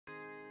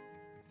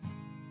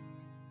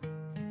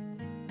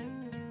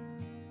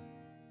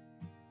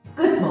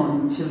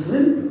morning,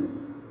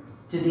 children.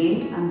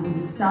 Today I'm going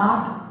to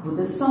start with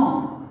a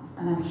song,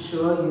 and I'm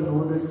sure you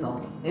know the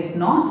song. If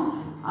not,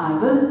 I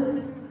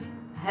will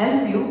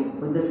help you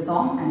with the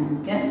song and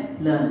you can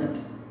learn it.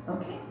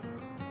 Okay?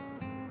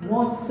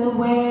 What's the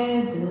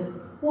weather?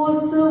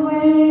 What's the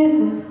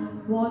weather?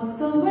 What's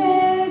the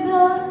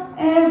weather,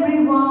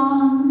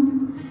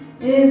 everyone?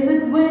 Is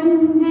it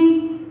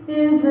windy?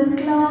 Is it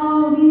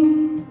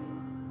cloudy?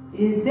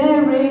 Is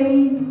there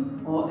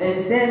rain or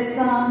is there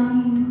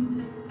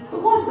sunny? So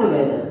what's the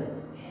weather?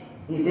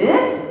 It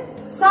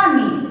is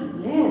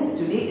sunny. Yes,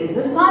 today is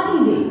a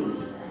sunny day.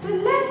 So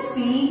let's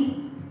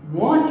see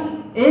what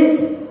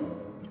is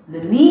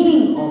the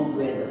meaning of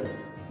weather.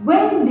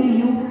 When do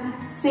you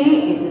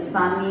say it is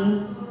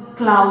sunny,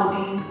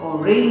 cloudy or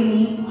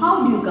rainy?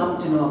 How do you come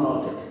to know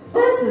about it?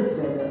 This is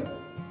weather.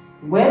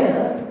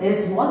 Weather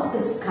is what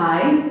the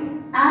sky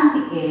and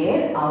the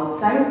air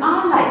outside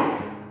are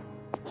like.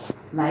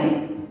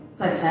 Like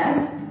such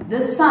as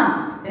the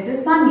sun. It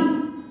is sunny.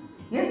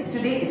 Yes,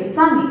 today it is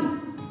sunny.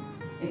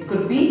 It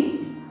could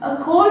be a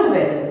cold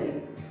weather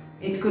day.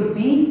 It could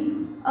be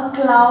a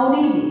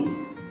cloudy day.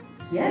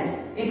 Yes,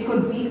 it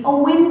could be a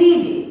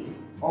windy day.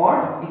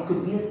 Or it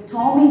could be a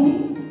stormy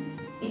day.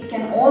 It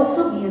can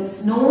also be a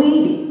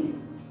snowy day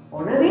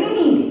or a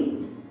rainy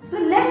day. So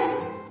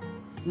let's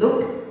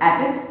look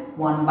at it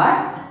one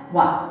by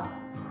one.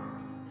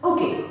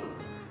 Okay,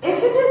 if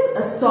it is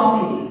a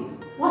stormy day,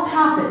 what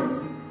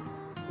happens?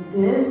 It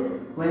is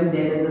when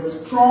there is a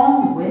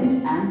strong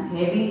wind and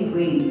heavy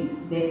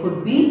rain. There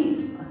could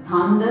be a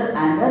thunder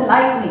and a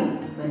lightning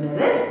when there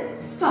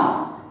is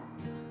storm.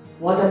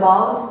 What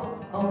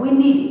about a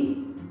windy day?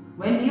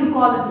 When do you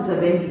call it as a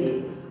windy day?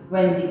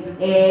 When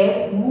the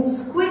air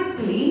moves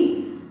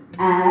quickly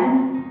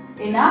and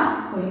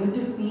enough for you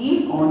to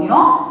feel on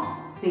your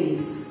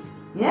face.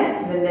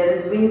 Yes, when there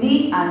is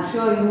windy, I'm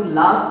sure you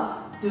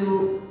love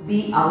to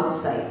be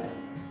outside.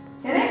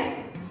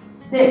 Correct?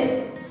 Then,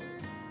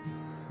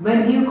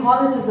 when do you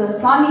call it as a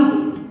sunny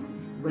day?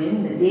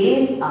 When the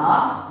days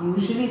are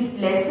usually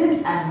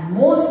pleasant and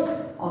most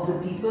of the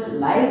people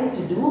like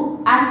to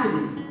do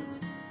activities.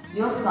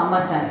 Your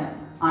summertime,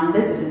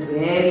 unless it is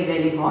very,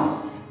 very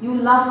hot, you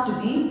love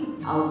to be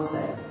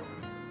outside.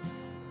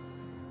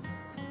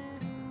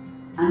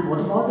 And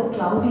what about the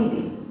cloudy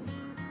day?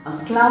 A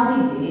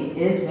cloudy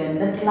day is when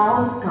the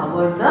clouds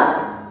cover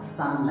the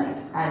sunlight.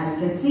 As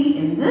you can see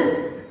in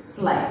this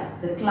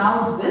slide, the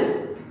clouds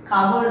will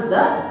cover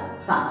the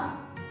sun.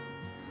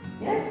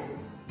 Yes?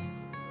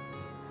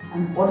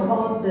 And what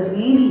about the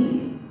rainy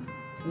day?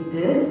 It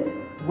is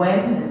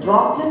when the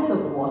droplets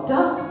of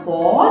water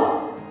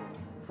fall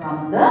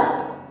from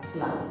the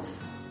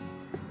clouds.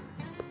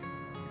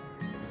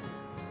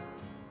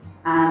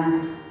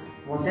 And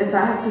what if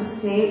I have to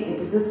say it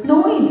is a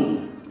snowy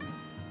day?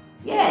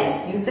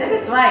 Yes, you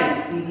said it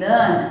right. We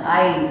learned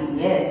ice.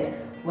 Yes,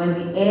 when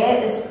the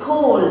air is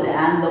cold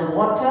and the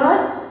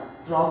water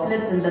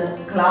droplets in the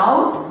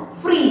clouds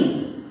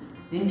freeze.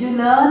 Didn't you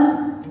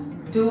learn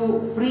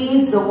to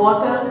freeze the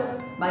water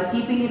by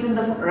keeping it in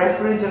the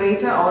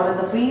refrigerator or in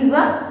the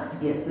freezer?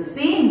 Yes, the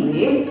same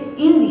way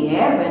in the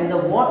air when the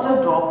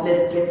water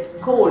droplets get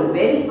cold,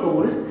 very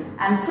cold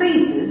and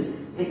freezes,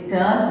 it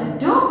turns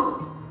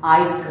into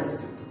ice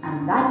crystals.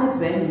 And that is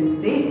when you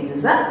say it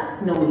is a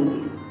snowy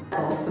day.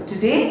 That's all for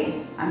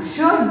today. I'm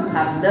sure you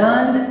have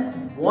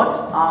learned what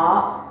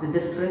are the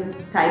different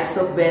types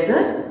of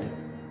weather.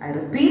 I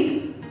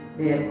repeat,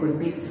 there could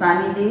be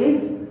sunny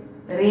days,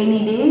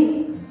 rainy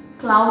days,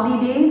 cloudy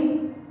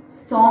days,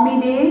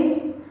 stormy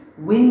days,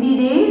 windy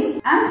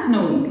days and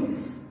snowy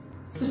days.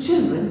 So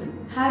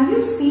children, have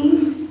you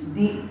seen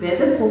the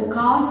weather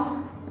forecast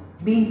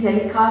being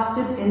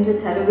telecasted in the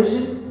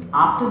television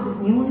after the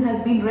news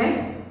has been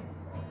read?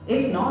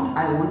 If not,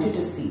 I want you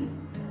to see.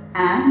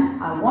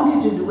 And I want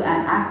you to do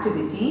an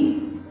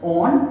activity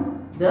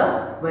on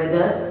the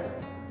weather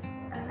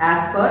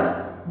as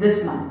per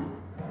this month.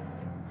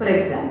 For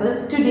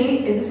example,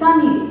 today is a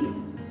sunny day.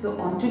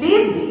 So on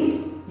today's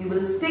date, you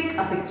will stick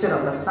a picture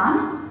of a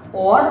sun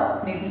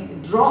or maybe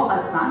draw a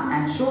sun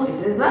and show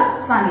it is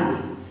a sunny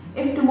day.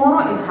 If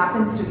tomorrow it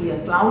happens to be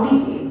a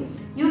cloudy day,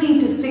 you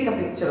need to stick a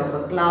picture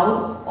of a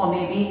cloud or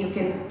maybe you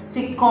can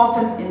stick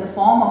cotton in the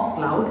form of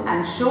cloud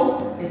and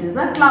show it is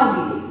a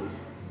cloudy day.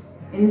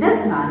 In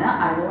this manner,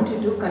 I want you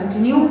to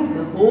continue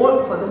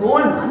for the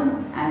whole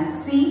month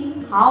and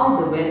see how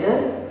the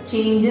weather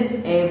changes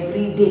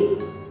every day.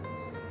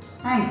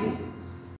 Thank you.